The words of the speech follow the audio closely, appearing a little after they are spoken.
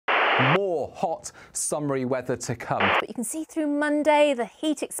more hot, summery weather to come. But you can see through Monday, the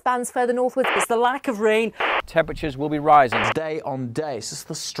heat expands further northwards. It's the lack of rain. Temperatures will be rising Day on day, it's just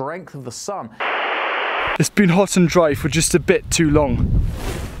the strength of the sun. It's been hot and dry for just a bit too long.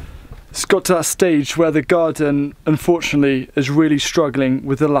 It's got to that stage where the garden, unfortunately, is really struggling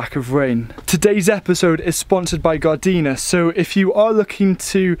with the lack of rain. Today's episode is sponsored by Gardena, so if you are looking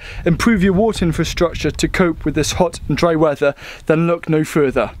to improve your water infrastructure to cope with this hot and dry weather, then look no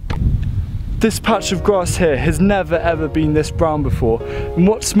further. This patch of grass here has never ever been this brown before, and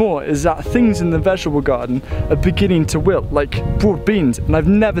what's more is that things in the vegetable garden are beginning to wilt, like broad beans, and I've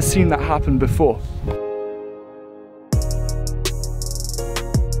never seen that happen before.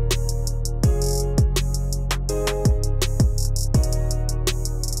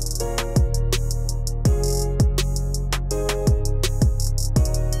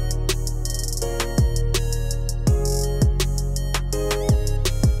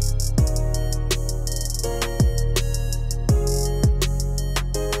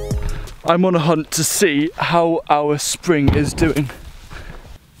 I'm on a hunt to see how our spring is doing.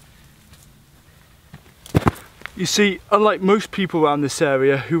 You see, unlike most people around this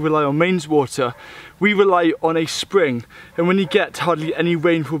area who rely on mains water, we rely on a spring, and when you get hardly any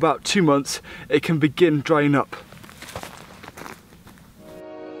rain for about 2 months, it can begin drying up.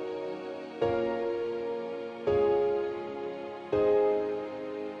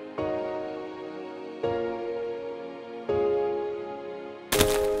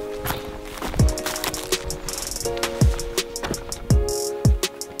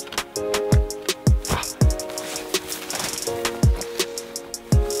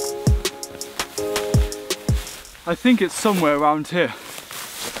 I think it's somewhere around here.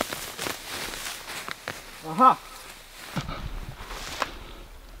 Aha!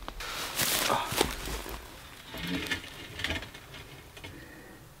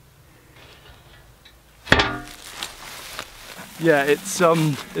 Yeah,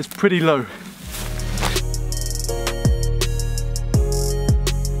 it's pretty low.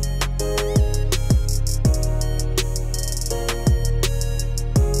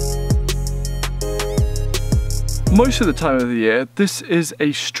 Most of the time of the year, this is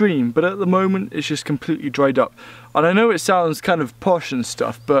a stream, but at the moment it's just completely dried up. And I know it sounds kind of posh and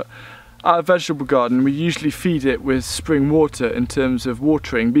stuff, but our vegetable garden, we usually feed it with spring water in terms of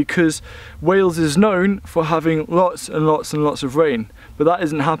watering, because Wales is known for having lots and lots and lots of rain, but that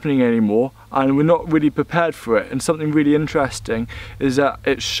isn't happening anymore, and we're not really prepared for it. And something really interesting is that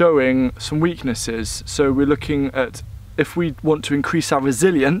it's showing some weaknesses. So we're looking at, if we want to increase our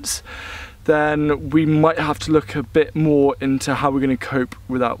resilience, then we might have to look a bit more into how we're going to cope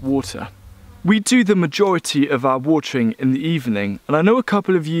without water. We do the majority of our watering in the evening, and I know a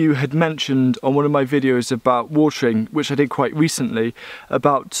couple of you had mentioned on one of my videos about watering, which I did quite recently,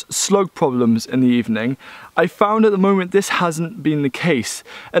 about slug problems in the evening. I found at the moment this hasn't been the case,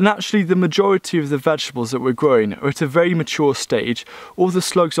 and actually the majority of the vegetables that we're growing are at a very mature stage. All the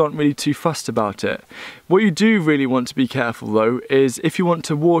slugs aren't really too fussed about it. What you do really want to be careful though is if you want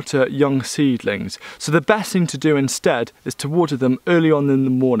to water young seedlings. So the best thing to do instead is to water them early on in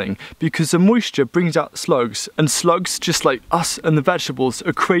the morning, because the moisture brings out slugs, and slugs, just like us and the vegetables,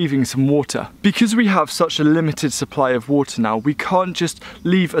 are craving some water. Because we have such a limited supply of water now, we can't just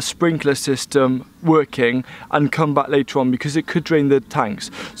leave a sprinkler system working and come back later on, because it could drain the tanks.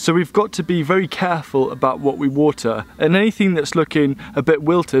 So we've got to be very careful about what we water, and anything that's looking a bit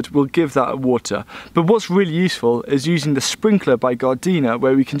wilted will give that water. But what's really useful is using the sprinkler by Gardena,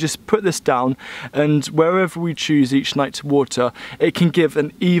 where we can just put this down, and wherever we choose each night to water, it can give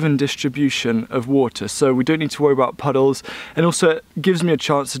an even distribution of water, so we don't need to worry about puddles. And also it gives me a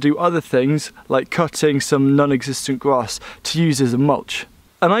chance to do other things like cutting some non-existent grass to use as a mulch.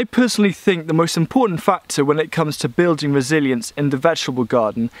 And I personally think the most important factor when it comes to building resilience in the vegetable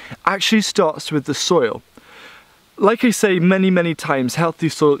garden actually starts with the soil. Like I say many times, healthy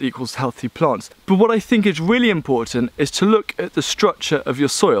soil equals healthy plants. But what I think is really important is to look at the structure of your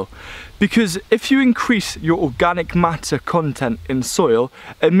soil. Because if you increase your organic matter content in soil,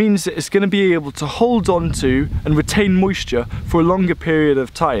 it means that it's going to be able to hold on to and retain moisture for a longer period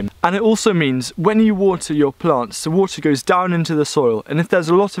of time. And it also means when you water your plants, the water goes down into the soil, and if there's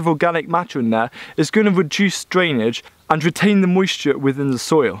a lot of organic matter in there, it's going to reduce drainage and retain the moisture within the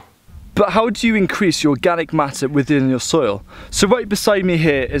soil. But how do you increase your organic matter within your soil? So right beside me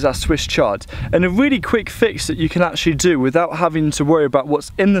here is our Swiss chard, and a really quick fix that you can actually do without having to worry about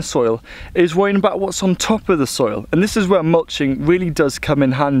what's in the soil is worrying about what's on top of the soil. And this is where mulching really does come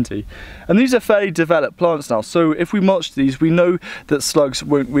in handy. And these are fairly developed plants now, so if we mulch these, we know that slugs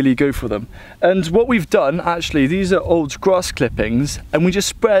won't really go for them. And what we've done, actually, these are old grass clippings, and we just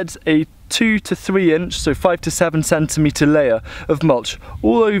spread a 2 to 3 inch, so 5 to 7 centimeter layer of mulch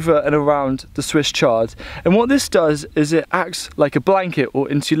all over and around the Swiss chard. And what this does is it acts like a blanket or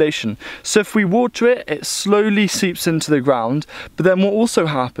insulation. So if we water it, it slowly seeps into the ground, but then what also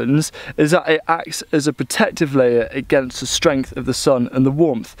happens is that it acts as a protective layer against the strength of the sun and the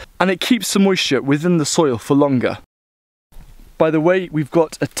warmth, and it keeps the moisture within the soil for longer. By the way, we've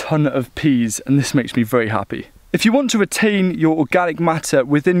got a ton of peas, and this makes me very happy. If you want to retain your organic matter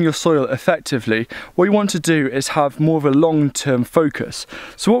within your soil effectively, what you want to do is have more of a long-term focus.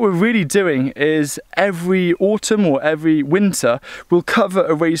 So what we're really doing is every autumn or every winter, we'll cover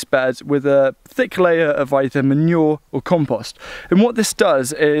a raised bed with a thick layer of either manure or compost. And what this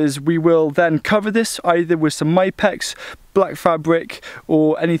does is we will then cover this either with some Mypex, black fabric,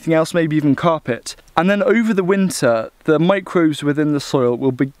 or anything else, maybe even carpet. And then over the winter, the microbes within the soil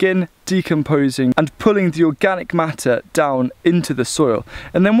will begin decomposing and pulling the organic matter down into the soil.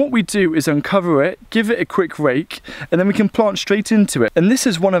 And then what we do is uncover it, give it a quick rake, and then we can plant straight into it. And this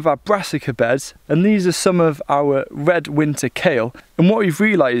is one of our brassica beds, and these are some of our red winter kale. And what we've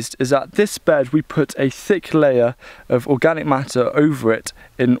realised is that this bed, we put a thick layer of organic matter over it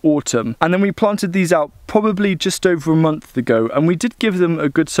in autumn. And then we planted these out probably just over a month ago, and we did give them a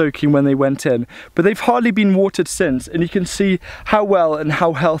good soaking when they went in, but they've hardly been watered since, and you can see how well and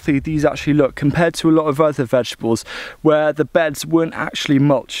how healthy these actually look compared to a lot of other vegetables where the beds weren't actually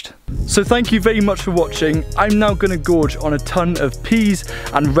mulched. So thank you very much for watching. I'm now going to gorge on a ton of peas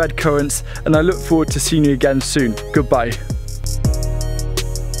and red currants, and I look forward to seeing you again soon. Goodbye.